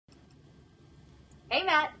Hey,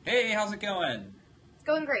 Matt. Hey, how's it going? It's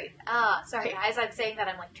going great. Sorry, as I'm saying that,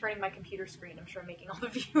 I'm like turning my computer screen. I'm sure I'm making all the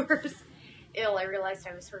viewers ill. I realized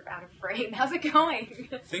I was sort of out of frame. How's it going?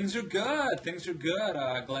 Things are good. Things are good.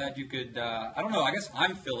 Glad you could, I don't know, I guess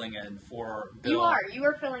I'm filling in for Bill. You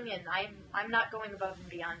are filling in. I'm not going above and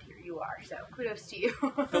beyond here. You are, so kudos to you.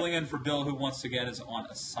 Filling in for Bill, who once again is on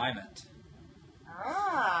assignment.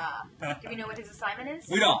 Do we know what his assignment is?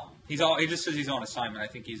 We don't. He just says he's on assignment. I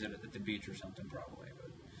think he's at the beach or something, probably.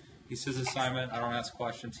 But he says assignment. I don't ask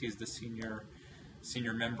questions. He's the senior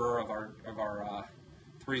member of our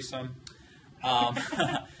threesome.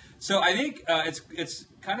 So I think it's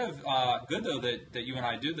kind of good though that you and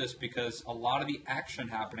I do this, because a lot of the action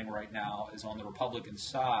happening right now is on the Republican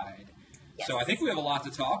side. Yes. So I think we have a lot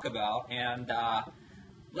to talk about, and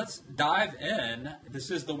let's dive in.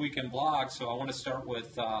 This is the Weekend Blog, so I want to start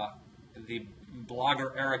with the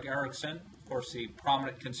blogger Erick Erickson, of course, the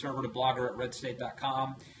prominent conservative blogger at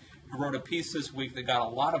redstate.com, who wrote a piece this week that got a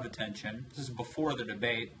lot of attention. This is before the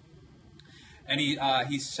debate. And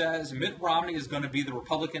he says Mitt Romney is going to be the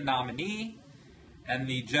Republican nominee, and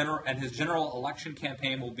his general election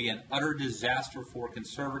campaign will be an utter disaster for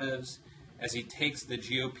conservatives as he takes the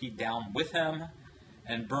GOP down with him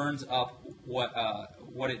and burns up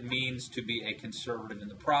what it means to be a conservative in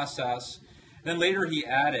the process. And then later he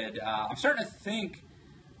added, I'm starting to think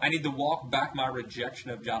I need to walk back my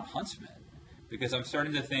rejection of Jon Huntsman, because I'm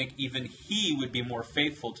starting to think even he would be more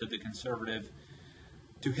faithful to his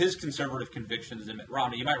conservative convictions than Mitt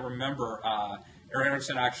Romney. You might remember Erick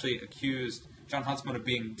Erickson actually accused Jon Huntsman of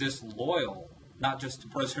being disloyal, not just to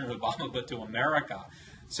President Obama, but to America.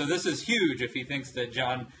 So this is huge if he thinks that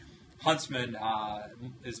Jon Huntsman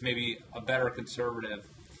is maybe a better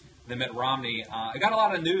conservative than Mitt Romney. I got a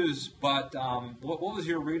lot of news, but what was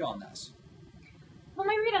your read on this? Well,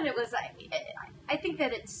 my read on it was I think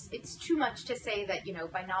that it's too much to say that,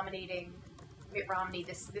 by nominating Mitt Romney,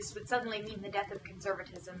 this would suddenly mean the death of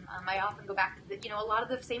conservatism. I often go back to a lot of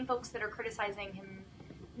the same folks that are criticizing him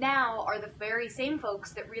now are the very same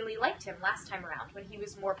folks that really liked him last time around, when he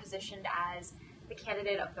was more positioned as the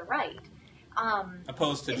candidate of the right.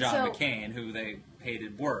 Opposed to John McCain, who they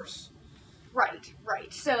hated worse. Right.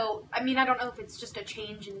 So, I don't know if it's just a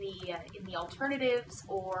change in the alternatives,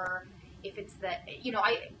 or if it's that,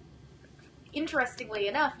 interestingly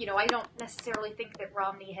enough, I don't necessarily think that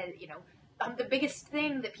Romney has, the biggest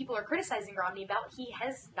thing that people are criticizing Romney about, he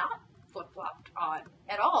has not flip-flopped on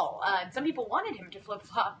at all. Some people wanted him to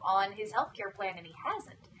flip-flop on his healthcare plan, and he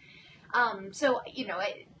hasn't. So,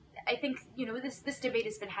 I think, this debate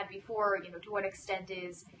has been had before, to what extent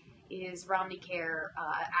is Romney Care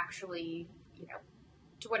actually,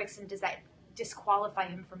 to what extent does that disqualify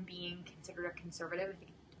him from being considered a conservative? I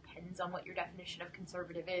think it depends on what your definition of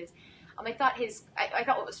conservative is. I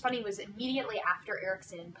thought what was funny was immediately after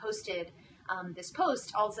Erickson posted this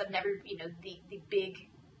post, all of a sudden the big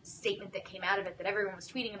statement that came out of it that everyone was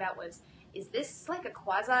tweeting about was, is this like a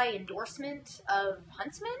quasi endorsement of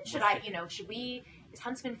Huntsman? Is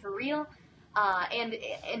Huntsman for real? And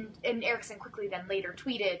Erickson quickly then later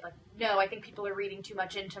tweeted, like, no, I think people are reading too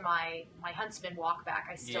much into my Huntsman walk back.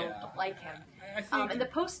 I still don't like him. I think... And the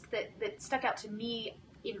post that stuck out to me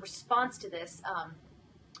in response to this,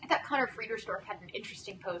 I thought Connor Friedersdorf had an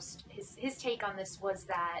interesting post. His take on this was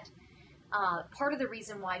that part of the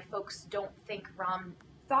reason why folks don't think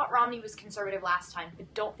thought Romney was conservative last time,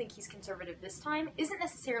 but don't think he's conservative this time, isn't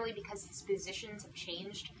necessarily because his positions have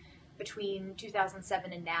changed between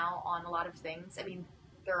 2007 and now on a lot of things.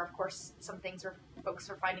 There are, of course, some things where folks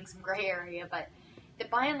are finding some gray area, but that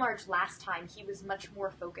by and large last time he was much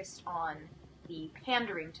more focused on the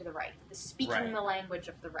pandering to the right, the speaking the language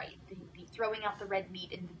of the right, the throwing out the red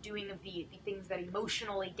meat and the doing of the things that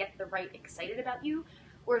emotionally get the right excited about you,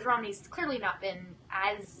 whereas Romney's clearly not been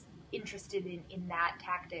as interested in that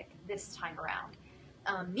tactic this time around.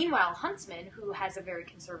 Meanwhile, Huntsman, who has a very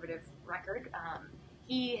conservative record,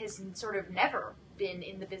 he has sort of never been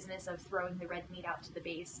in the business of throwing the red meat out to the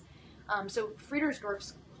base. So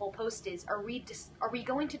Friedersdorf's whole post is, are we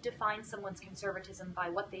going to define someone's conservatism by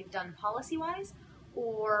what they've done policy-wise,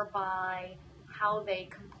 or by how they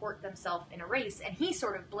comport themselves in a race? And he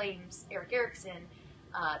sort of blames Erick Erickson,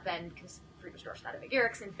 then, because Friedersdorf's not a big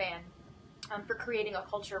Erickson fan, for creating a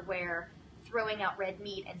culture where throwing out red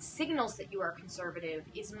meat and signals that you are conservative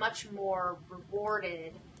is much more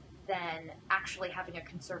rewarded than actually having a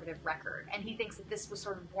conservative record. And he thinks that this was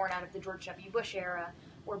sort of born out of the George W. Bush era,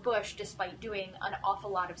 where Bush, despite doing an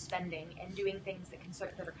awful lot of spending and doing things that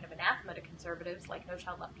are kind of anathema to conservatives, like No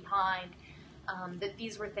Child Left Behind, that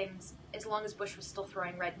these were things, as long as Bush was still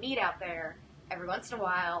throwing red meat out there every once in a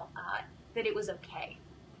while, that it was okay.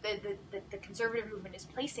 the conservative movement is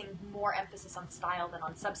placing more emphasis on style than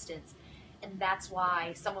on substance, and that's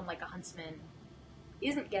why someone like a Huntsman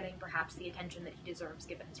isn't getting perhaps the attention that he deserves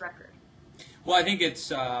given his record. Well, I think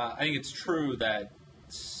it's true that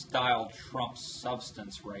style trumps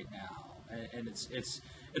substance right now, and it's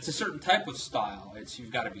a certain type of style.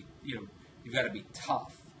 You've got to be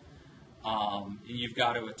tough, and you've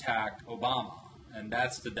got to attack Obama, and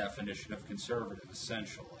that's the definition of conservative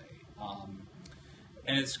essentially.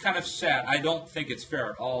 And it's kind of sad. I don't think it's fair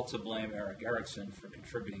at all to blame Erick Erickson for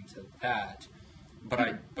contributing to that,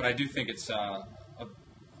 but I do think it's a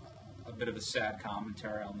bit of a sad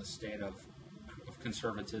commentary on the state of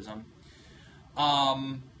conservatism.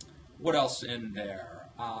 What else in there?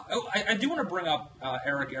 I do want to bring up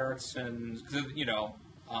Erick Erickson, because,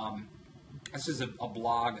 this is a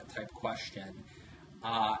blog type question.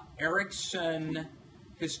 Erickson,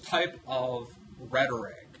 his type of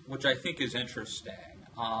rhetoric, which I think is interesting.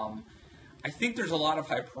 I think there's a lot of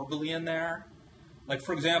hyperbole in there. Like,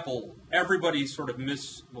 for example, everybody sort of I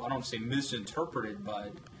don't want to say misinterpreted,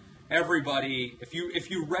 but everybody, if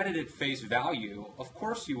you read it at face value, of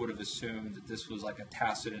course you would have assumed that this was like a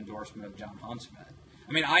tacit endorsement of Jon Huntsman.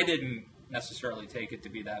 I mean, I didn't necessarily take it to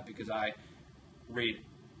be that because I read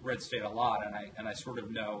Red State a lot, and I sort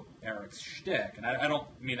of know Erick's shtick, and I don't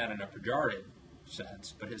mean that in a pejorative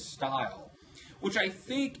sense, but his style, which I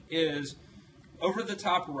think is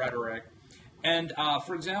over-the-top rhetoric. And,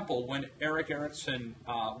 for example, when Erick Erickson,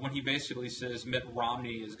 when he basically says Mitt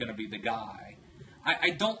Romney is going to be the guy, I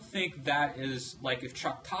don't think that is like if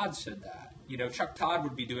Chuck Todd said that. Chuck Todd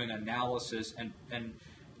would be doing analysis and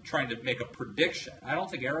trying to make a prediction. I don't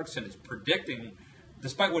think Erickson is predicting,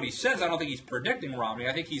 despite what he says, I don't think he's predicting Romney.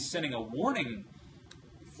 I think he's sending a warning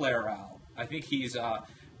flare out. I think he's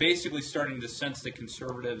basically starting to sense that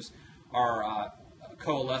conservatives are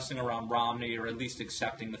coalescing around Romney, or at least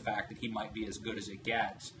accepting the fact that he might be as good as it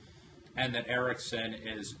gets, and that Erickson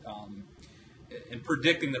is, in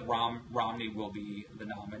predicting that Romney will be the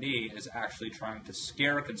nominee, is actually trying to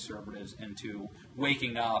scare conservatives into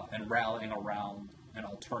waking up and rallying around an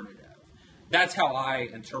alternative. That's how I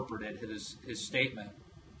interpreted his statement.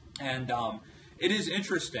 And it is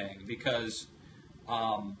interesting because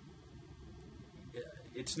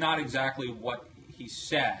it's not exactly what he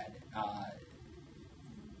said.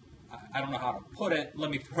 I don't know how to put it.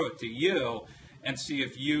 Let me throw it to you and see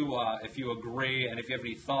if you agree, and if you have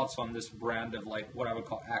any thoughts on this brand of like what I would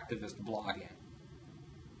call activist blogging.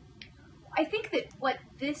 I think that what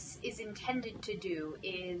this is intended to do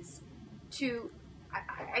is to,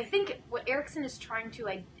 I think what Erickson is trying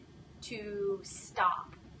to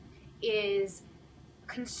stop is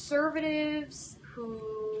conservatives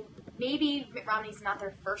who, maybe Mitt Romney's not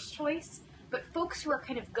their first choice, but folks who are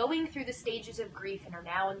kind of going through the stages of grief and are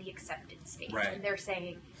now in the acceptance stage. Right. And they're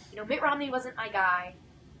saying, Mitt Romney wasn't my guy,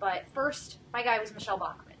 but first my guy was Michelle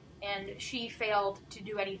Bachmann. And she failed to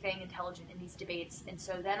do anything intelligent in these debates. And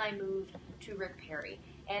so then I moved to Rick Perry,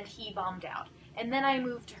 and he bombed out. And then I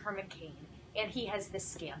moved to Herman Cain, and he has this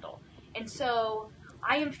scandal. And so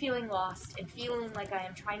I am feeling lost and feeling like I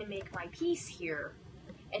am trying to make my peace here.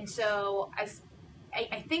 And so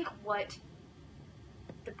I think what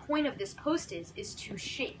the point of this post is to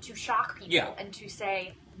shock people, and to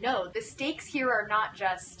say, no, the stakes here are not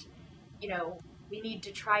just, we need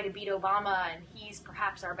to try to beat Obama and he's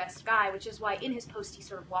perhaps our best guy, which is why in his post he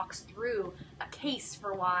sort of walks through a case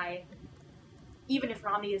for why, even if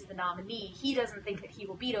Romney is the nominee, he doesn't think that he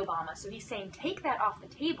will beat Obama. So he's saying, take that off the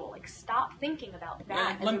table. Like, stop thinking about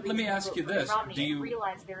that. Let me ask you this. Do you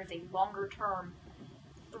realize there is a longer-term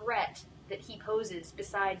threat that he poses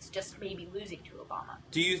besides just maybe losing to Obama?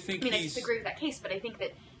 Do you think I disagree with that case, but I think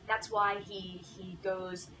that's why he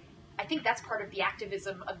goes. I think that's part of the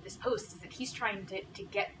activism of this post, is that he's trying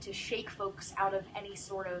to shake folks out of any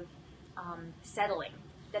sort of settling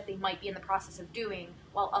that they might be in the process of doing,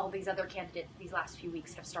 while all these other candidates these last few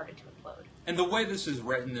weeks have started to implode. And the way this is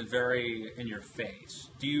written is very in your face.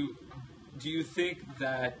 Do you think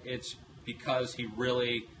that it's because he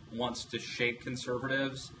really wants to shake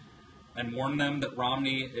conservatives and warn them that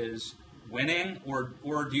Romney is winning, or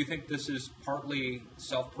do you think this is partly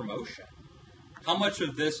self-promotion? How much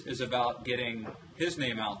of this is about getting his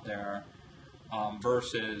name out there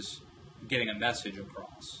versus getting a message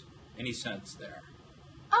across? Any sense there?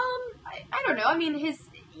 I don't know. I mean, he's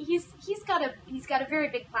got a very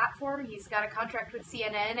big platform. He's got a contract with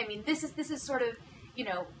CNN. I mean, this is sort of,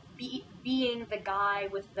 being the guy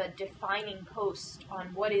with the defining post on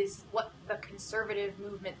what the conservative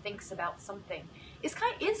movement thinks about something is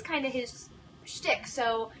kind of his shtick.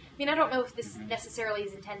 So, I mean, I don't know if this necessarily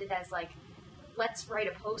is intended as like let's write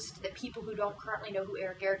a post that people who don't currently know who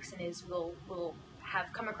Erick Erickson is will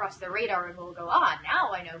have come across their radar and will go,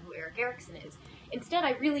 now I know who Erick Erickson is. Instead,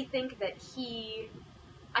 I really think that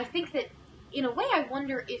in a way, I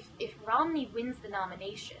wonder if Romney wins the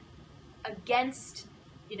nomination against,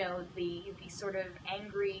 the sort of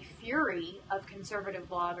angry fury of conservative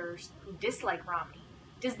bloggers who dislike Romney,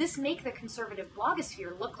 does this make the conservative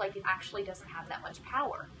blogosphere look like it actually doesn't have that much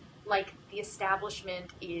power? Like the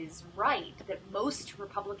establishment is right, that most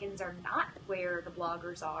Republicans are not where the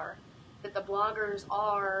bloggers are, that the bloggers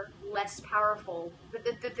are less powerful,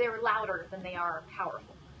 that they're louder than they are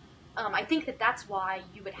powerful. I think that's why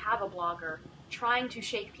you would have a blogger trying to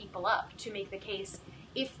shake people up to make the case,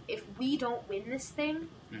 if we don't win this thing,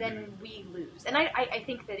 then we lose. And I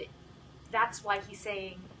think that's why he's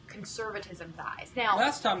saying conservatism dies. Now,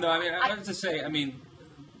 last time, though, I have to say,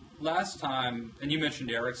 last time, and you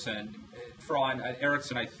mentioned Erickson.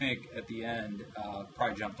 Erickson, I think, at the end,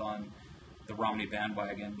 probably jumped on the Romney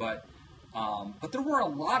bandwagon, but there were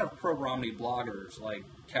a lot of pro-Romney bloggers, like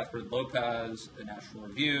Catherine Lopez at National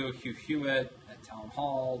Review, Hugh Hewitt at Town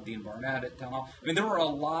Hall, Dean Barnett at Town Hall. There were a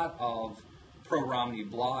lot of pro-Romney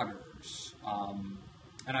bloggers,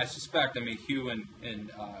 and I suspect, Hugh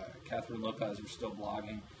and Catherine Lopez are still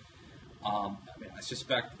blogging. I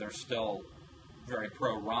suspect they're still very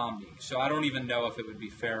pro-Romney. So I don't even know if it would be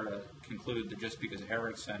fair to conclude that just because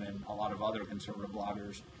Erickson and a lot of other conservative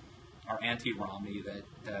bloggers are anti-Romney, that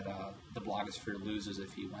the blogosphere loses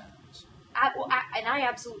if he wins. And I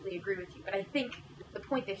absolutely agree with you, but I think the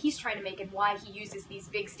point that he's trying to make and why he uses these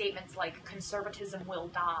big statements like conservatism will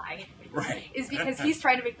die is because he's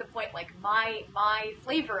trying to make the point like my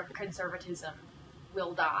flavor of conservatism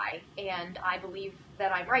will die, and I believe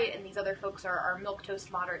that I'm right, and these other folks are milquetoast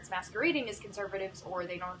moderates masquerading as conservatives, or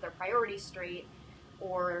they don't have their priorities straight,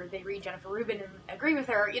 or they read Jennifer Rubin and agree with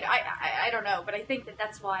her. I don't know, but I think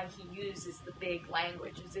that's why he uses the big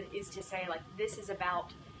language, is to say, like, this is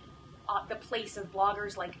about the place of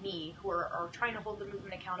bloggers like me who are trying to hold the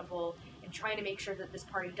movement accountable and trying to make sure that this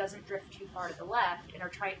party doesn't drift too far to the left, and are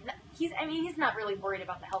trying. He's not really worried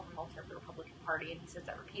about the health and welfare of the Republican Party, and he says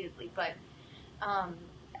that repeatedly, but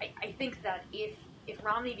I think that if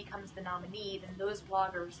Romney becomes the nominee, then those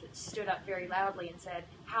bloggers that stood up very loudly and said,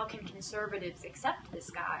 how can conservatives accept this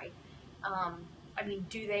guy?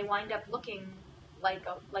 Do they wind up looking like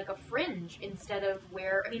a fringe instead of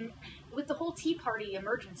where, with the whole Tea Party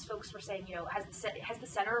emergence, folks were saying, has the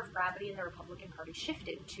center of gravity in the Republican Party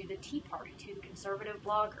shifted to the Tea Party, to the conservative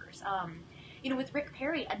bloggers? With Rick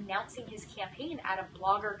Perry announcing his campaign at a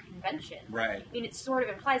blogger convention, right? It sort of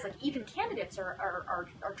implies like even candidates are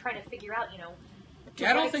trying to figure out,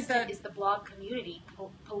 I don't think that is the blog community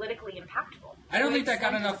politically impactful. I don't think that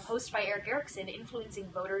got enough. A post by Erick Erickson influencing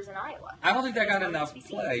voters in Iowa. I don't think that got enough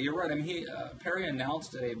play. You're right. Perry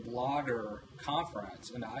announced a blogger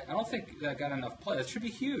conference, and I don't think that got enough play. It should be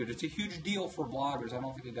huge. It's a huge deal for bloggers. I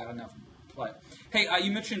don't think it got enough play. Hey,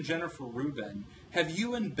 you mentioned Jennifer Rubin. Have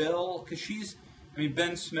you and Bill, because she's,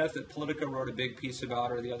 Ben Smith at Politico wrote a big piece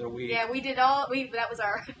about her the other week. Yeah, we did that was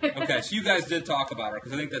our... Okay, so you guys did talk about her,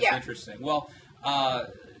 because I think that's interesting. Well,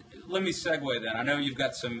 let me segue then. I know you've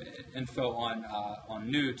got some info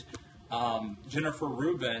on Newt. Jennifer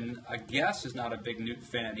Rubin, I guess, is not a big Newt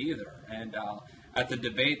fan either. And at the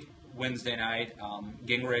debate Wednesday night,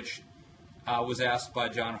 Gingrich was asked by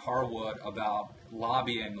John Harwood about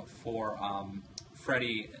lobbying for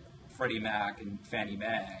Freddie Mac and Fannie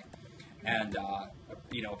Mae, and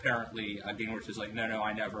apparently Gingrich is like, no,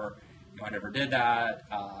 I never did that.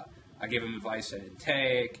 I gave him advice I didn't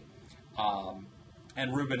take,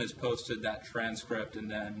 and Rubin has posted that transcript, and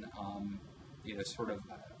then sort of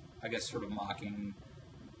mocking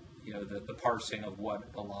the parsing of what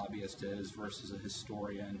a lobbyist is versus a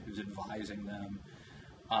historian who's advising them.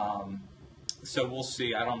 So we'll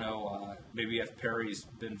see. I don't know. Maybe if Perry's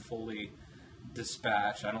been fully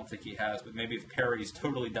dispatched, I don't think he has, but maybe if Perry's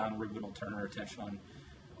totally done, Rubin will turn her attention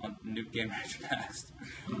on Newt Gingrich next.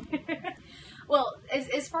 Well,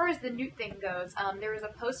 as far as the Newt thing goes, there was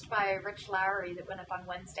a post by Rich Lowry that went up on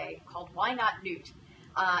Wednesday called "Why Not Newt?"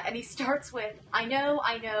 And he starts with, I know,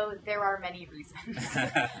 there are many reasons.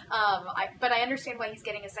 But I understand why he's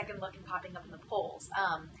getting a second look and popping up in the polls.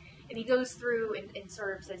 And he goes through and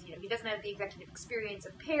sort of says, he doesn't have the executive experience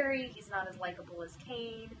of Perry, he's not as likable as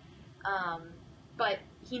Cain, but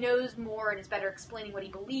he knows more and is better explaining what he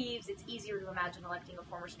believes. It's easier to imagine electing a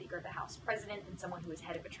former Speaker of the House president than someone who is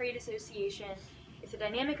head of a trade association. If the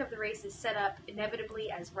dynamic of the race is set up inevitably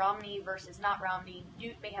as Romney versus not Romney,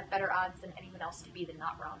 Newt may have better odds than anyone else to be the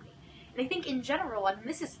not Romney. And I think in general, I mean,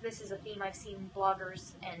 this is a theme I've seen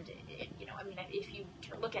bloggers and, if you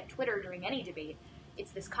look at Twitter during any debate,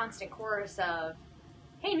 it's this constant chorus of,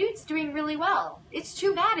 hey, Newt's doing really well. It's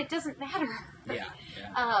too bad it doesn't matter. Yeah.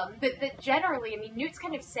 That generally, I mean, Newt's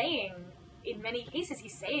kind of saying, in many cases,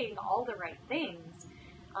 he's saying all the right things,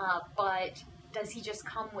 but does he just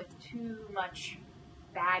come with too much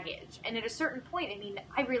baggage? And at a certain point, I mean,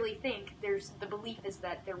 I really think the belief is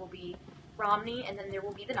that there will be Romney and then there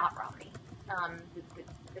will be the not-Romney.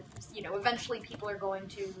 Eventually people are going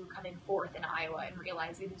to come in fourth in Iowa and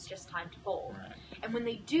realize it is just time to fold. Right. And when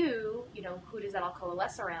they do, who does that all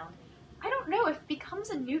coalesce around? I don't know. If it becomes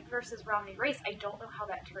a Newt versus Romney race, I don't know how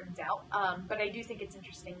that turns out. But I do think it's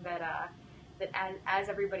interesting that as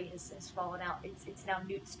everybody has fallen out, it's now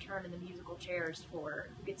Newt's turn in the musical chairs for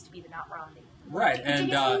who gets to be the not-Romney. Right. Do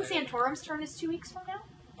you think Santorum's turn is 2 weeks from now?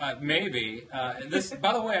 Maybe. This,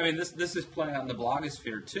 by the way, I mean, this is playing out in the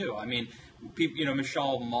blogosphere too. I mean,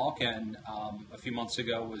 Michelle Malkin a few months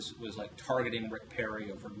ago was like targeting Rick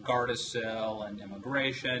Perry over Gardasil and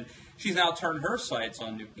immigration. She's now turned her sights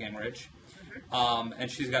on Newt Gingrich, and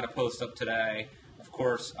she's got a post up today, of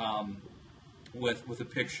course, with a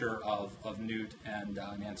picture of Newt and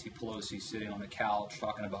Nancy Pelosi sitting on a couch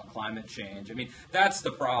talking about climate change. I mean, that's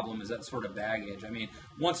the problem, is that sort of baggage. I mean,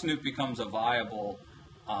 once Newt becomes a viable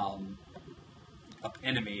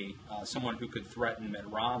enemy, someone who could threaten Mitt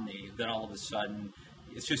Romney, then all of a sudden,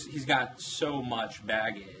 it's just he's got so much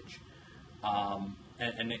baggage,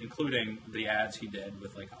 and including the ads he did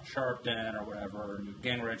with like Al Sharpton or whatever, or Newt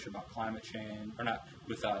Gingrich about climate change, or not,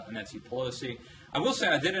 with Nancy Pelosi. I will say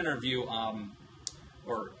I did interview,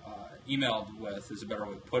 emailed with, is a better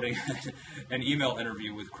way of putting it, an email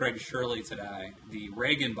interview with Craig Shirley today, the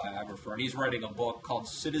Reagan biographer, and he's writing a book called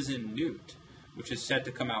Citizen Newt, which is set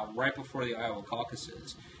to come out right before the Iowa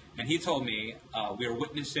caucuses. And he told me we are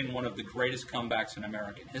witnessing one of the greatest comebacks in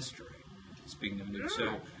American history, speaking of Newt.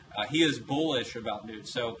 So he is bullish about Newt.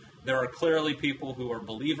 So there are clearly people who are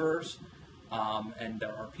believers, and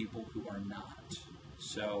there are people who are not.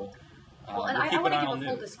 So well, and I want to give a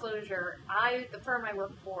full disclosure. The firm I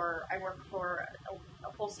work for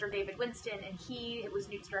a pollster, David Winston, and he was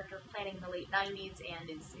Newt's director of planning in the late 90s and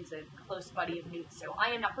is a close buddy of Newt. So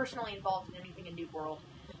I am not personally involved in anything in Newt world,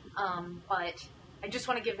 but I just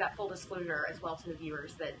want to give that full disclosure as well to the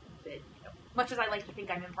viewers that much as I like to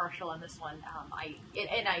think I'm impartial on this one, I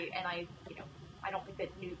don't think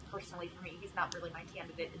that Newt personally, for me, he's not really my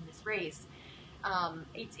candidate in this race.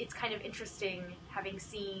 It's kind of interesting having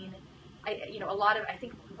seen. I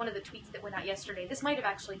think one of the tweets that went out yesterday, this might have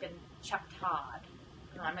actually been Chuck Todd.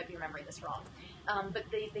 I might be remembering this wrong. But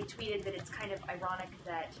they tweeted that it's kind of ironic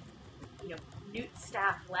that, Newt's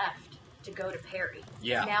staff left to go to Perry.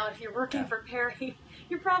 Yeah. Now, if you're working for Perry,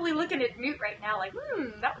 you're probably looking at Newt right now like,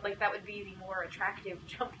 that would be the more attractive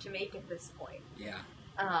jump to make at this point. Yeah.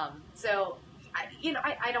 So,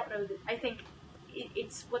 I don't know. I think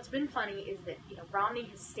it's what's been funny is that, Romney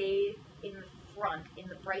has stayed in the front in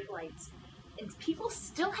the bright lights, and people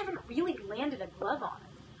still haven't really landed a glove on it.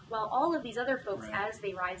 While all of these other folks, Right. as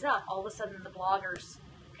they rise up, all of a sudden the bloggers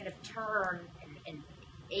kind of turn and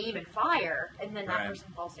aim and fire, and then that Right. person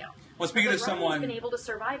falls down. Well, speaking of Romney's someone, been able to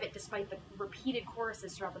survive it despite the repeated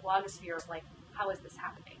choruses throughout the blogosphere of like, how is this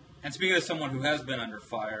happening? and speaking of someone who has been under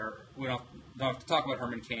fire, we don't have to talk about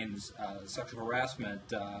Herman Cain's sexual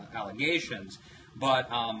harassment allegations, but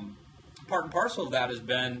part and parcel of that has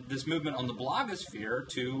been this movement on the blogosphere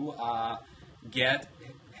to get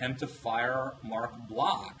him to fire Mark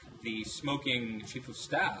Block, the smoking chief of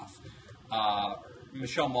staff.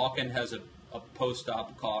 Michelle Malkin has a post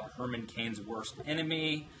up called Herman Cain's Worst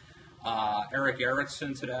Enemy. Erick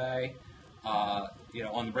Erickson today,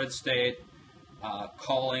 on the Red State,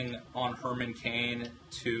 calling on Herman Cain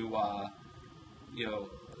to,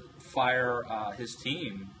 fire his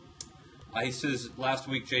team. He says last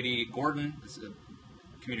week J.D. Gordon, this is a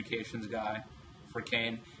communications guy for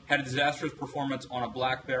Cain, had a disastrous performance on a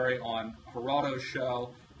BlackBerry on Geraldo's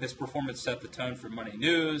show. This performance set the tone for Money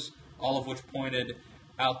News, all of which pointed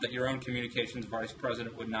out that your own communications vice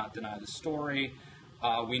president would not deny the story.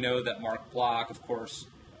 We know that Mark Block, of course,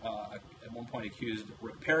 at one point accused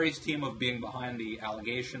Rick Perry's team of being behind the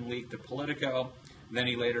allegation leak to Politico. Then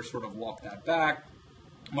he later sort of walked that back.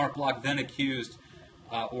 Mark Block then accused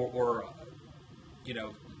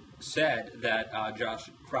said that Josh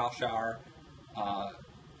Kraushaar,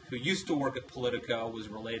 who used to work at Politico, was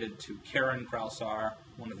related to Karen Kraushaar,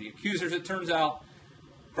 one of the accusers. It turns out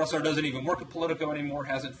Kraushaar doesn't even work at Politico anymore,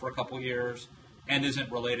 hasn't for a couple years, and isn't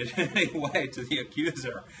related in any way to the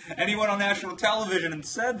accuser. And he went on national television and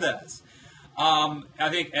said this. I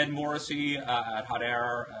think Ed Morrissey at Hot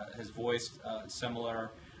Air has voiced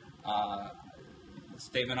similar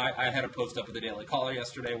statement. I had a post up at the Daily Caller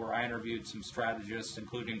yesterday where I interviewed some strategists,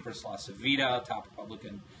 including Chris LaCivita, top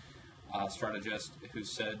Republican strategist, who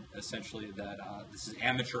said essentially that this is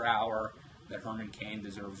amateur hour, that Herman Cain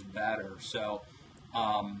deserves better. So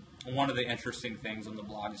one of the interesting things on the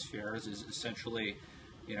blogosphere is essentially,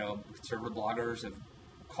 conservative bloggers have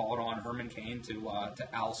called on Herman Cain to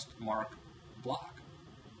oust Mark Block.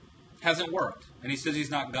 Hasn't worked, and he says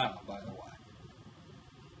he's not gonna, by the way.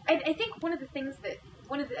 I think one of the things that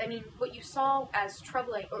what you saw as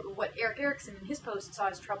troubling, or what Erick Erickson in his post saw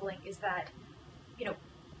as troubling, is that,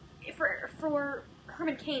 for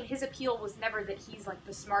Herman Cain, his appeal was never that he's like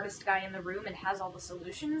the smartest guy in the room and has all the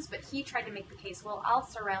solutions, but he tried to make the case, well, I'll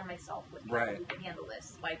surround myself with people who can handle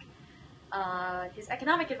this. Like his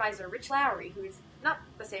economic advisor, Rich Lowry, who is not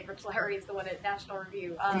the same Rich Lowry as the one at National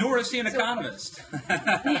Review. Nor is he an economist.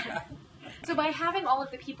 Yeah. So by having all of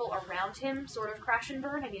the people around him sort of crash and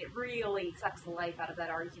burn, it really sucks the life out of that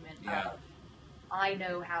argument of, I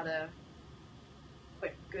know how to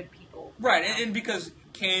put good people. Right, and because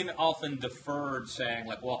Cain often deferred, saying,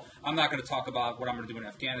 like, well, I'm not going to talk about what I'm going to do in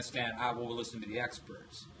Afghanistan, I will listen to the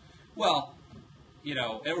experts. Well,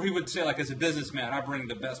 or he would say, like, as a businessman, I bring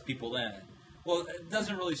the best people in. Well, it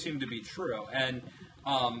doesn't really seem to be true, and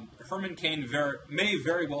Herman Cain may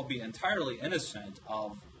very well be entirely innocent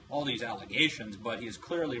of all these allegations, but he is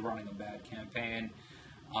clearly running a bad campaign,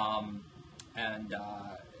 and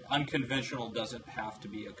unconventional doesn't have to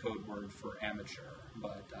be a code word for amateur,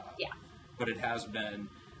 but it has been.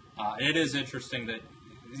 And it is interesting that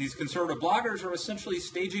these conservative bloggers are essentially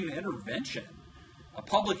staging an intervention, a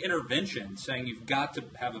public intervention, saying you've got to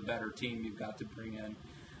have a better team, you've got to bring in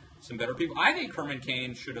some better people. I think Herman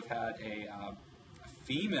Cain should have had a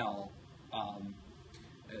female, a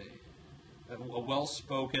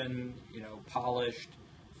well-spoken, polished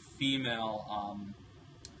female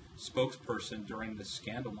spokesperson during this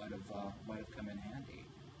scandal might have come in handy.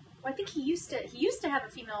 Well, I think he used to have a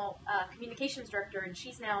female communications director, and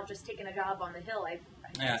she's now just taken a job on the Hill. I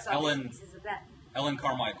saw pieces of that. Ellen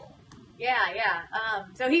Carmichael. Yeah.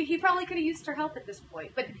 So he probably could have used her help at this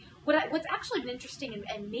point. But what's actually been interesting,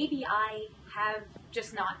 and maybe I have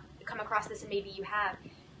just not come across this, and maybe you have,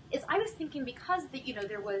 is I was thinking, because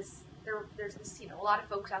there's this, a lot of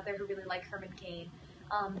folks out there who really like Herman Cain,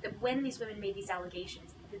 that when these women made these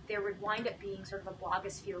allegations, that there would wind up being sort of a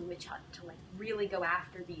blogosphere witch hunt to really go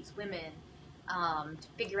after these women, to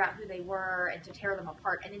figure out who they were and to tear them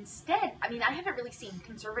apart. And instead, I haven't really seen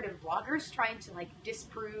conservative bloggers trying to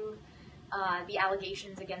disprove the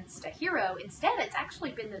allegations against a hero. Instead, it's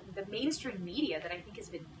actually been the mainstream media that I think has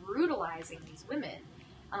been brutalizing these women.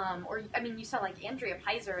 You saw Andrea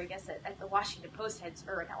Pizer, I guess, at the Washington Post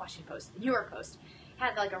not Washington Post, the New York Post,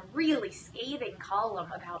 had a really scathing column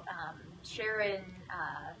about Sharon,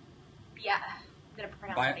 I'm going to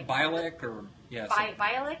pronounce her name. Bialik, or, yeah.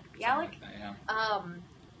 Bialik? Yeah.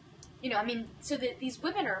 So that these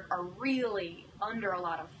women are really under a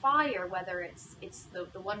lot of fire, whether it's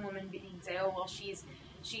the one woman being say, oh, well, she's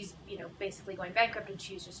basically going bankrupt and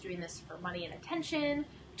she's just doing this for money and attention.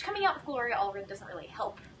 Coming out with Gloria Allred doesn't really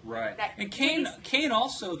help. Right. And Cain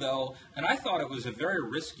also, though, and I thought it was a very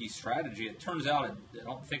risky strategy. It turns out I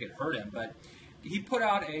don't think it hurt him, but he put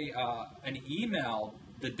out an email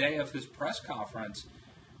the day of his press conference,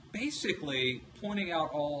 basically pointing out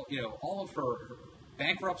all of her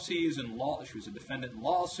bankruptcies and law. She was a defendant in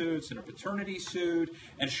lawsuits and a paternity suit,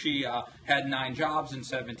 and she had 9 jobs in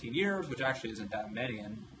 17 years, which actually isn't that many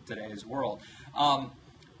in today's world.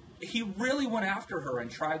 He really went after her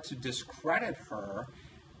and tried to discredit her,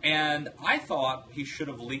 and I thought he should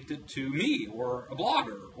have leaked it to me or a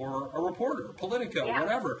blogger or a reporter, Politico,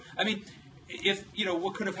 whatever. If,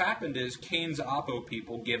 what could have happened is Cain's Oppo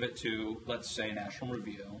people give it to, let's say, National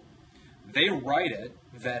Review. They write it,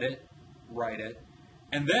 vet it, write it,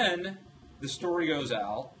 and then the story goes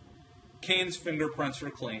out. Cain's fingerprints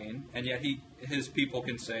are clean, and yet his people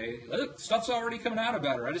can say, look, stuff's already coming out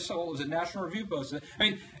about her. I just saw what was it, National Review posted.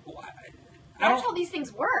 That's how these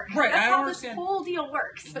things work. Right, That's I don't how understand. This whole deal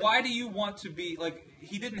works. Why do you want to be,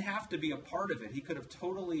 he didn't have to be a part of it. He could have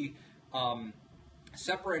totally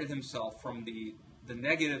separated himself from the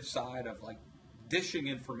negative side of, dishing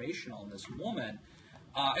information on this woman.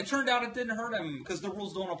 It turned out it didn't hurt him because the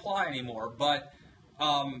rules don't apply anymore, but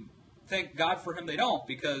thank God for him they don't,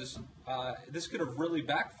 because this could have really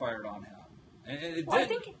backfired on him. And it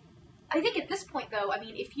did. I think at this point, though,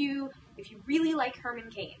 if you really like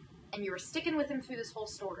Herman Cain and you were sticking with him through this whole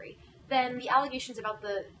story, then the allegations about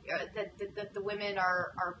that the women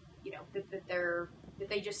are that they're that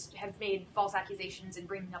they just have made false accusations and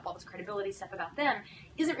bringing up all this credibility stuff about them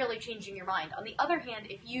isn't really changing your mind. On the other hand,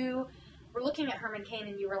 if you were looking at Herman Cain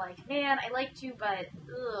and you were like, man, I liked you, but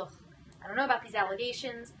ugh, I don't know about these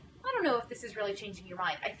allegations. I don't know if this is really changing your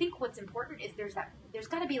mind. I think what's important is there's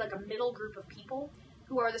got to be like a middle group of people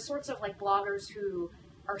who are the sorts of like bloggers who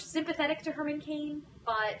are sympathetic to Herman Cain,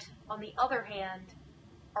 but on the other hand,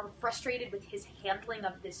 are frustrated with his handling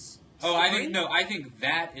of this story. I think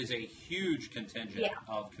that is a huge contingent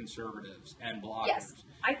of conservatives and bloggers. Yes.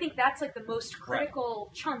 I think that's like the most critical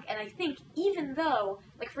chunk, and I think even though,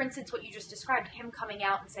 like for instance, what you just described, him coming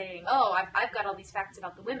out and saying, "Oh, I've got all these facts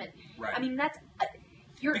about the women." Right. I mean, that's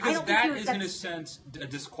because that is in a sense a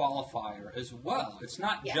disqualifier as well. It's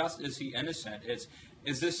not just is he innocent. It's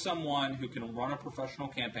is this someone who can run a professional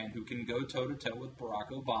campaign, who can go toe to toe with Barack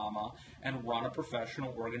Obama and run a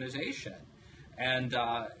professional organization, and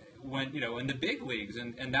when in the big leagues,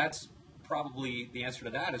 and that's probably the answer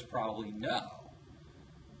to that is probably no.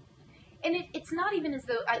 And it's not even as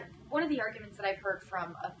though one of the arguments that I've heard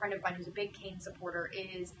from a friend of mine who's a big Cain supporter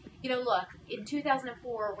is, look, in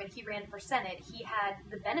 2004 when he ran for Senate, he had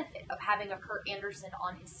the benefit of having a Kurt Anderson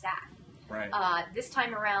on his staff. Right. This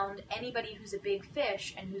time around, anybody who's a big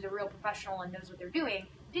fish and who's a real professional and knows what they're doing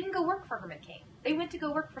didn't go work for Herman Cain. They went to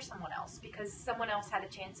go work for someone else because someone else had a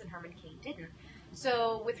chance and Herman Cain didn't.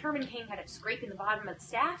 So with Herman Cain kind of scraping the bottom of the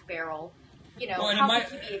staff barrel, how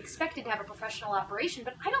could he be expected to have a professional operation?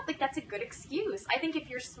 But I don't think that's a good excuse. I think if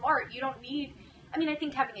you're smart, you don't need... I mean, I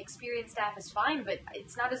think having experienced staff is fine, but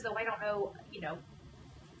it's not as though I don't know,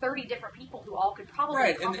 30 different people who all could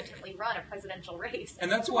probably competently run a presidential race.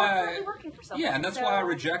 And that's why working for someone. Yeah, and that's why I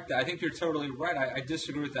reject that. I think you're totally right. I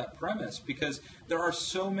disagree with that premise because there are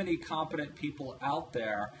so many competent people out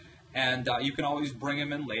there, and you can always bring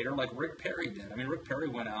them in later, like Rick Perry did. I mean, Rick Perry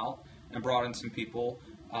went out and brought in some people,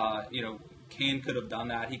 Cain could have done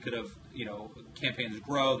that. He could have, campaigns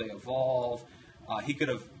grow, they evolve. He could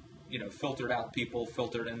have, filtered out people,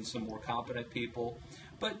 filtered in some more competent people.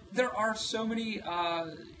 But there are so many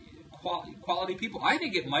quality people. I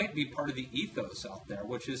think it might be part of the ethos out there,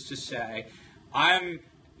 which is to say, I'm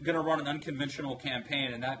going to run an unconventional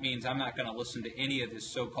campaign, and that means I'm not going to listen to any of these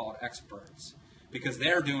so-called experts because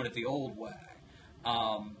they're doing it the old way.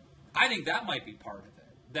 I think that might be part of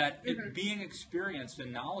it. That it being experienced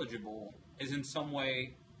and knowledgeable is in some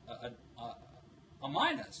way a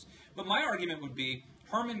minus. But my argument would be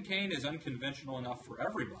Herman Cain is unconventional enough for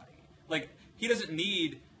everybody. Like, he doesn't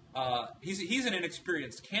need, he's an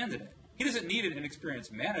inexperienced candidate. He doesn't need an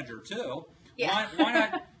inexperienced manager, too. Yeah.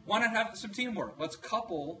 Why not have some teamwork? Let's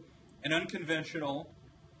couple an unconventional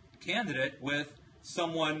candidate with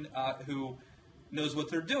someone who knows what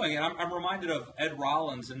they're doing. And I'm reminded of Ed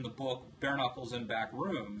Rollins in the book Bare Knuckles in Back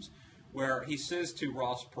Rooms, where he says to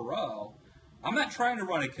Ross Perot, I'm not trying to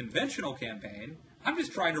run a conventional campaign. I'm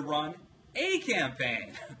just trying to run a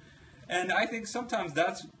campaign. And I think sometimes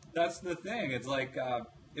that's the thing. It's like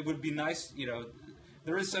it would be nice,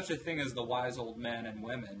 there is such a thing as the wise old men and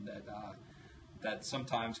women that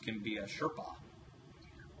sometimes can be a Sherpa.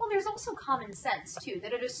 Well, there's also common sense, too,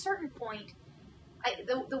 that at a certain point,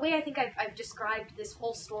 the way I think I've described this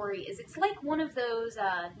whole story is it's like one of those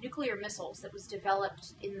nuclear missiles that was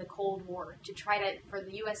developed in the Cold War for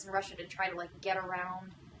the U.S. and Russia to try to get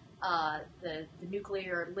around the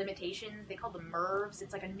nuclear limitations. They call them MIRVs.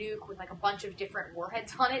 It's like a nuke with a bunch of different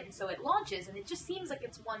warheads on it, and so it launches, and it just seems like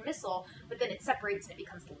it's one missile, but then it separates and it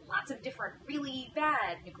becomes lots of different really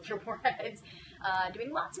bad nuclear warheads,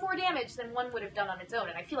 doing lots more damage than one would have done on its own.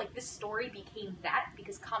 And I feel like this story became that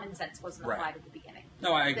because common sense wasn't applied at the beginning.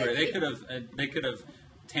 No, I agree. They could have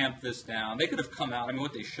tamped this down. They could have come out. I mean,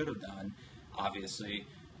 what they should have done, obviously,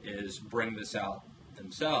 is bring this out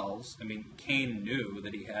themselves. I mean, Cain knew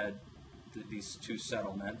that he had these two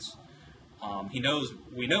settlements. We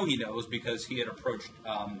know he knows because he had approached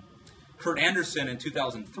Kurt Anderson in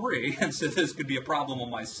 2003 and said this could be a problem on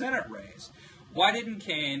my Senate race. Why didn't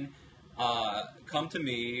Cain come to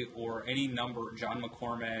me or any number, John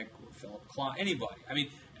McCormick, or Philip Klein, anybody? I mean,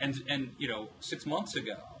 and 6 months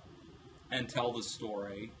ago, and tell the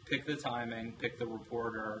story, pick the timing, pick the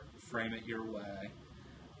reporter, frame it your way.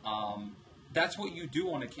 That's what you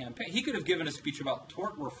do on a campaign. He could have given a speech about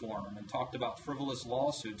tort reform and talked about frivolous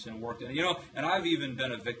lawsuits and worked, and I've even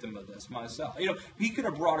been a victim of this myself. He could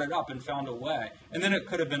have brought it up and found a way, and then it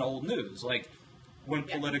could have been old news. Like when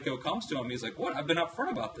Politico comes to him, he's like, "What? I've been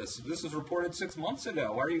upfront about this. This was reported 6 months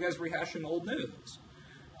ago. Why are you guys rehashing old news?"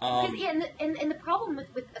 And the problem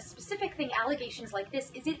with a specific thing, allegations like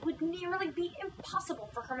this, is it would nearly be impossible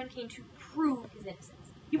for Herman Cain to prove his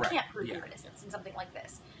innocence. You can't prove your innocence in something like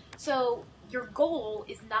this. So your goal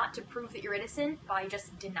is not to prove that you're innocent by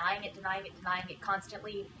just denying it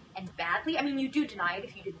constantly and badly. I mean, you do deny it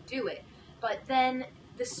if you didn't do it, but then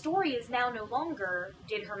the story is now no longer,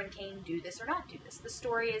 did Herman Cain do this or not do this? The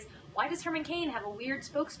story is, why does Herman Cain have a weird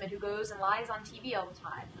spokesman who goes and lies on TV all the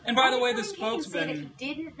time? And by the way, the spokesman... say that he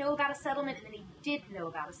didn't know about a settlement, and then he did know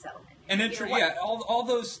about a settlement. And all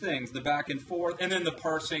those things, the back and forth, and then the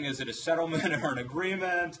parsing, is it a settlement or an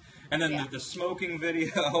agreement? And then the smoking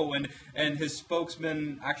video, and his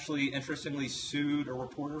spokesman actually, interestingly, sued a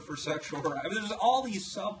reporter for sexual harassment. I mean, there's all these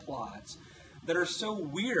subplots that are so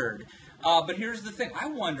weird. But here's the thing. I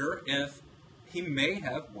wonder if he may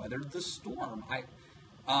have weathered the storm.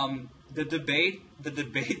 The debate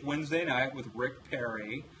Wednesday night with Rick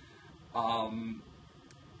Perry, I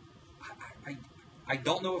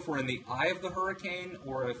don't know if we're in the eye of the hurricane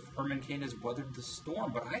or if Herman Cain has weathered the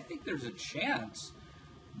storm, but I think there's a chance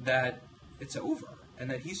that it's over and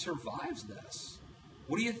that he survives this.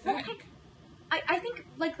 What do you think? I think,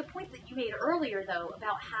 like the point that you made earlier, though,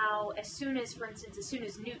 about how as soon as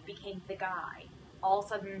Newt became the guy, all of a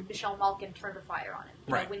sudden Michelle Malkin turned her fire on him.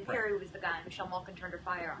 When Perry was the guy, Michelle Malkin turned her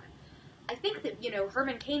fire on him. I think that,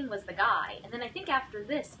 Herman Cain was the guy, and then I think after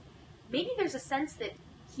this, maybe there's a sense that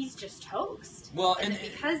he's just toast. Well, and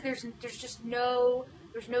because there's just no,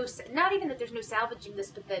 not even that there's no salvaging this,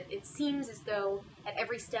 but that it seems as though at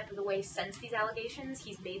every step of the way since these allegations,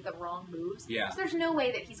 he's made the wrong moves. Yeah. So there's no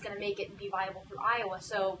way that he's going to make it and be viable through Iowa,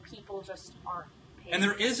 so people just aren't paying. And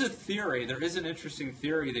there is an interesting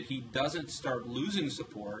theory that he doesn't start losing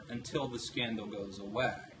support until the scandal goes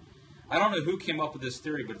away. I don't know who came up with this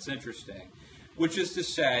theory, but it's interesting. Which is to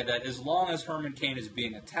say that as long as Herman Cain is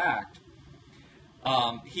being attacked,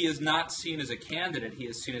 he is not seen as a candidate, he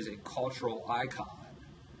is seen as a cultural icon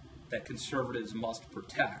that conservatives must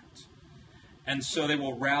protect. And so they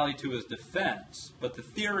will rally to his defense. But the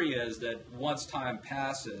theory is that once time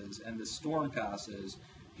passes and the storm passes,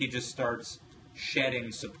 he just starts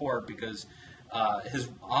shedding support because his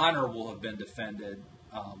honor will have been defended,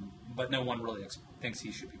 but no one really thinks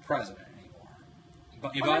he should be president anymore.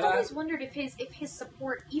 But you buy that? I've always wondered if his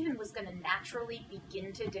support even was going to naturally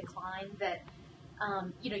begin to decline, that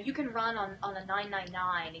you can run on a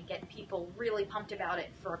 999 and get people really pumped about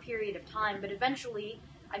it for a period of time, but eventually,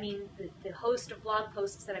 I mean, the host of blog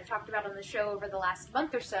posts that I've talked about on the show over the last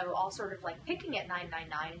month or so, all sort of like picking at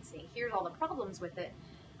 999 and saying, here's all the problems with it.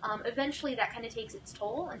 Eventually that kind of takes its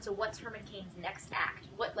toll, and so what's Herman Cain's next act?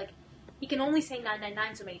 He can only say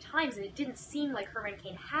 999 so many times, and it didn't seem like Herman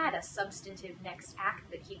Cain had a substantive next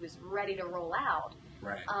act that he was ready to roll out.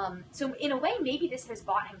 Right. So in a way, maybe this has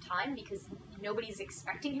bought him time because nobody's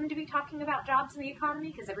expecting him to be talking about jobs in the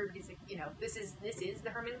economy because everybody's, this is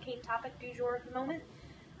the Herman Cain topic du jour at the moment.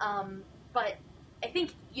 But I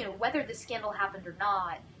think, whether the scandal happened or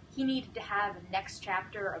not, he needed to have a next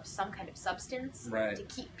chapter of some kind of substance to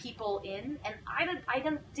keep people in, and I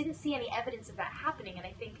didn't see any evidence of that happening, and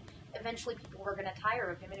I think eventually people were going to tire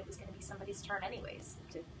of him, and it was going to be somebody's turn anyways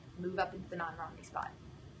to move up into the non-Romney spot.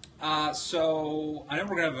 So I know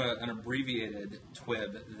we're going to have an abbreviated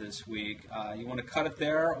TWIB this week. You want to cut it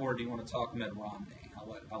there, or do you want to talk mid-Romney?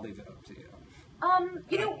 I'll leave it up to you.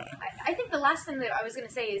 I think the last thing that I was going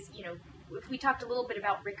to say is, if we talked a little bit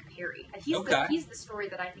about Rick Perry. He's the story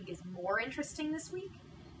that I think is more interesting this week,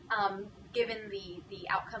 given the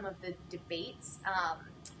outcome of the debates.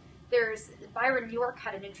 There's Byron York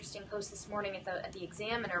had an interesting post this morning at the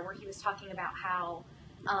Examiner where he was talking about how,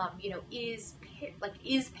 is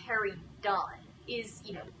Perry done?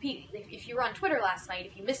 If you were on Twitter last night,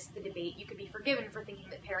 if you missed the debate, you could be forgiven for thinking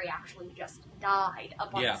that Perry actually just died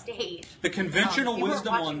up on the stage. The conventional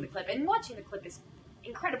wisdom watching the clip is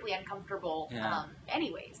incredibly uncomfortable.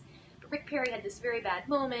 Anyways, but Rick Perry had this very bad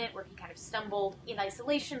moment where he kind of stumbled. In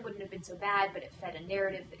isolation, wouldn't have been so bad, but it fed a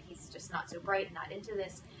narrative that he's just not so bright and not into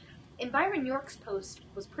this. And Byron York's post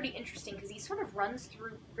was pretty interesting because he sort of runs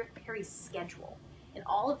through Rick Perry's schedule and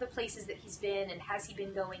all of the places that he's been and has he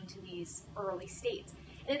been going to these early states.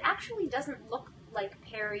 And it actually doesn't look like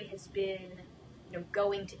Perry has been,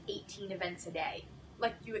 going to 18 events a day.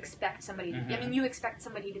 Like you expect somebody to, you expect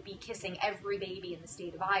somebody to be kissing every baby in the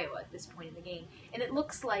state of Iowa at this point in the game. And it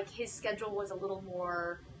looks like his schedule was a little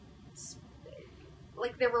more,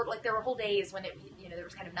 there were whole days when there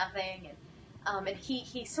was kind of nothing. And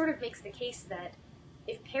he sort of makes the case that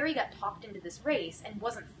if Perry got talked into this race and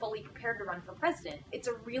wasn't fully prepared to run for president, it's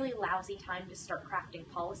a really lousy time to start crafting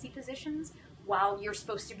policy positions while you're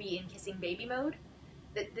supposed to be in kissing baby mode.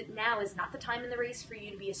 That now is not the time in the race for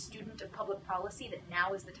you to be a student of public policy, that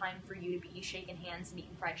now is the time for you to be shaking hands and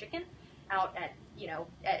eating fried chicken out at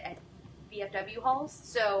VFW halls.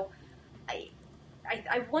 So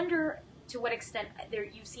I wonder to what extent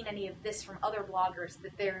you've seen any of this from other bloggers,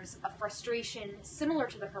 that there's a frustration similar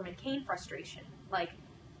to the Herman Cain frustration. Like,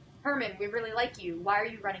 Herman, we really like you. Why are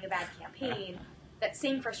you running a bad campaign? That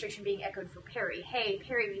same frustration being echoed for Perry. Hey,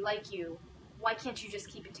 Perry, we like you. Why can't you just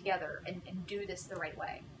keep it together and do this the right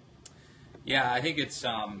way? Yeah, I think it's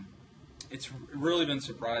really been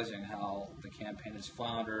surprising how the campaign has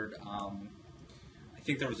floundered. I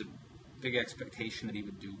think there was a big expectation that he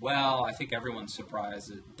would do well. I think everyone's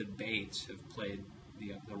surprised that debates have played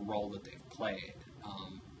the role that they've played.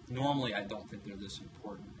 Normally, I don't think they're this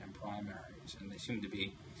important in primaries, and they seem to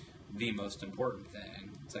be the most important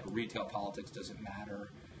thing. It's like retail politics doesn't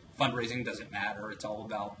matter, fundraising doesn't matter. It's all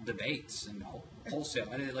about debates and wholesale.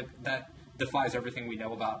 And that defies everything we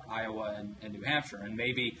know about Iowa and New Hampshire. And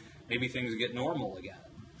maybe things get normal again.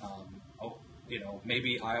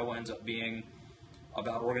 Maybe Iowa ends up being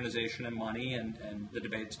about organization and money, and the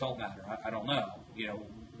debates don't matter. I don't know.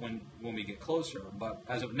 When we get closer. But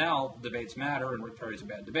as of now, debates matter, and Rick Perry's a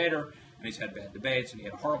bad debater, and he's had bad debates, and he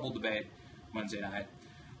had a horrible debate Wednesday night.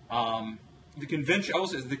 The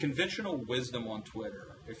conventional wisdom on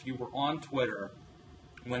Twitter, if you were on Twitter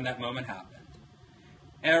when that moment happened,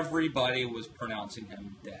 everybody was pronouncing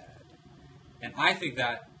him dead. And I think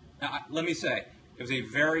that, let me say, it was a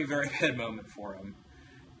very, very bad moment for him.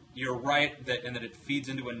 You're right that it feeds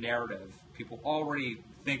into a narrative. People already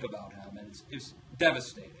think about him, and it's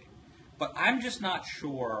devastating. But I'm just not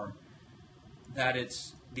sure that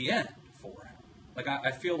it's the end for him. Like,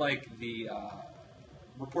 I feel like the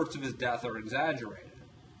reports of his death are exaggerated.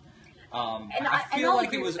 I feel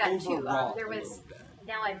like it was overwrought a little bit.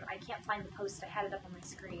 Now I can't find the post. I had it up on my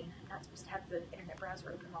screen. I'm not supposed to have the internet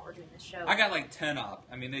browser open while we're doing this show. I got like 10 up.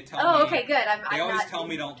 I mean, they tell me. Oh, okay, good. They always tell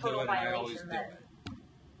me don't do it, and I always do it.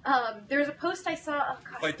 There's a post I saw. Oh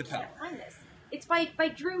gosh, Fight the power. I can't find this. It's by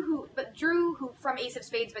Drew who from Ace of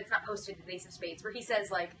Spades, but it's not posted to Ace of Spades, where he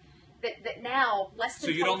says like that now less than.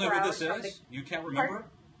 So you don't know who this is? You can't remember? Pardon?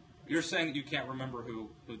 You're saying that you can't remember who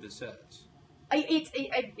this is? I'm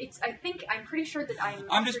pretty sure that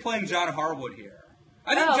I'm just playing John Harwood here.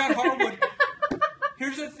 I think John Harwood.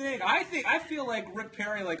 Here's the thing. I feel like Rick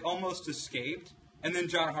Perry almost escaped, and then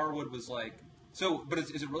John Harwood was like. So, but is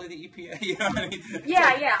it really the EPA? You know what I mean?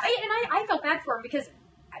 Yeah. I felt bad for him because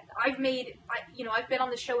I've been on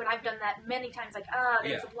the show and I've done that many times. Like,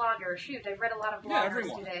 there's a blogger. Shoot, I've read a lot of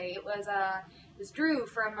bloggers today. It was Drew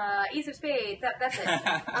from Ace of Spades. That's it.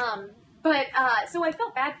 So I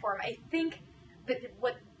felt bad for him. I think that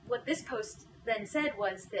what this post then said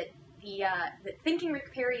was that that thinking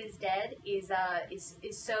Rick Perry is dead is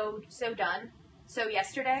so done. So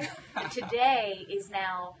yesterday, and today is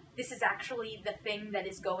now. This is actually the thing that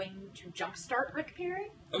is going to jumpstart Rick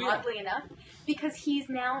Perry, oddly enough, because he's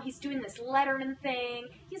doing this Letterman thing.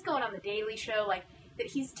 He's going on the Daily Show, that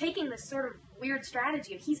he's taking this sort of weird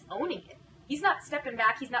strategy of he's owning it. He's not stepping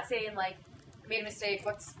back. He's not saying I made a mistake.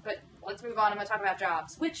 Let's move on. I'm going to talk about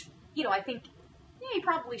jobs, which I think he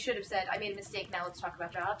probably should have said I made a mistake. Now let's talk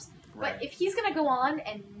about jobs. Right. But if he's going to go on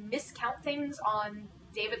and miscount things on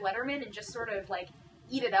David Letterman and just sort of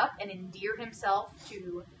eat it up and endear himself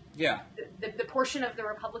to. Yeah. The portion of the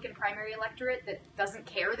Republican primary electorate that doesn't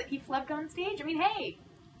care that he flubbed on stage. I mean, hey,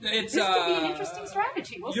 this could be an interesting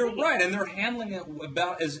strategy. You're right, and they're handling it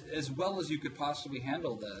about as well as you could possibly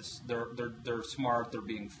handle this. They're smart. They're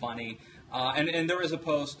being funny, and there is a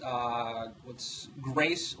post.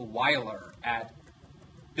 Grace Weiler at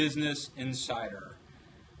Business Insider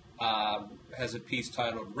has a piece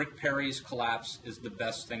titled "Rick Perry's collapse is the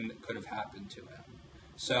best thing that could have happened to him."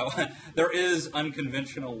 So there is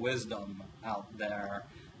unconventional wisdom out there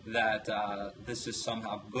that this is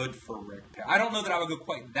somehow good for Rick Perry. I don't know that I would go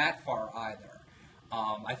quite that far either.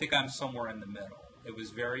 I think I'm somewhere in the middle. It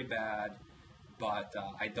was very bad, but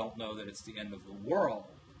I don't know that it's the end of the world.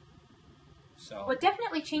 So it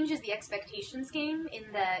definitely changes the expectations game in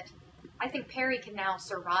that I think Perry can now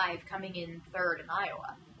survive coming in third in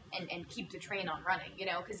Iowa and keep the train on running,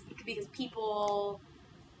 because people...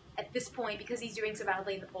 At this point, because he's doing so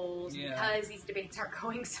badly in the polls, because these debates aren't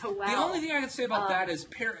going so well. The only thing I could say about that is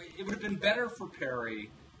Perry. It would have been better for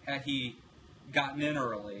Perry had he gotten in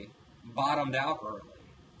early, bottomed out early,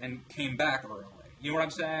 and came back early. You know what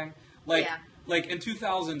I'm saying? Like in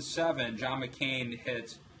 2007, John McCain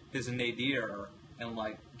hit his nadir in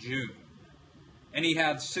June, and he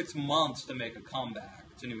had 6 months to make a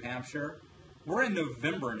comeback to New Hampshire. We're in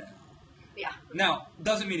November now. Yeah. Now,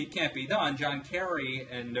 doesn't mean it can't be done. John Kerry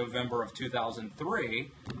in November of 2003,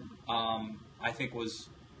 I think was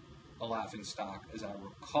a laughingstock, as I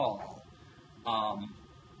recall.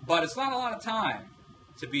 But it's not a lot of time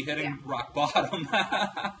to be hitting rock bottom.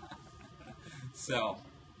 So.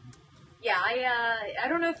 Yeah, I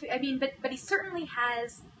don't know if, I mean, but he certainly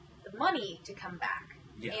has the money to come back.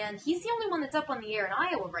 Yeah. And he's the only one that's up on the air in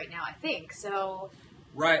Iowa right now, I think, so.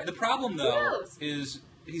 Right. The problem, though, is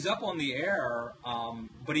he's up on the air,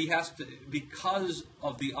 but he has to, because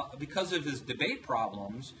of his debate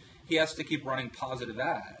problems, he has to keep running positive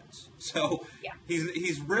ads. So yeah.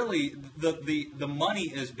 he's really, the money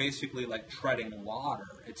is basically like treading water.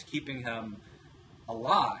 It's keeping him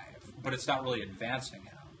alive, but it's not really advancing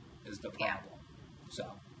him. Is the problem. Yeah. So,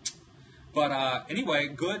 but anyway,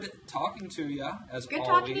 good talking to you as good always.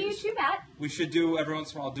 Good talking to you too, Matt. We should do every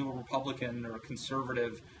once in a while do a Republican or a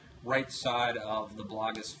conservative right side of the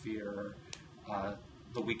blogosphere,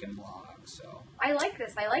 the weekend blog. So I like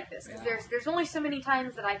this because there's only so many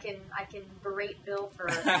times that I can berate Bill for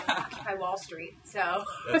Occupy Wall Street. So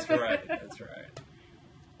that's right. That's right.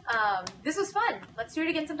 This was fun. Let's do it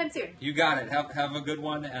again sometime soon. You got it. Have a good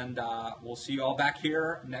one, and we'll see you all back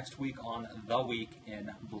here next week on The Week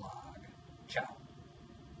in Blog. Ciao.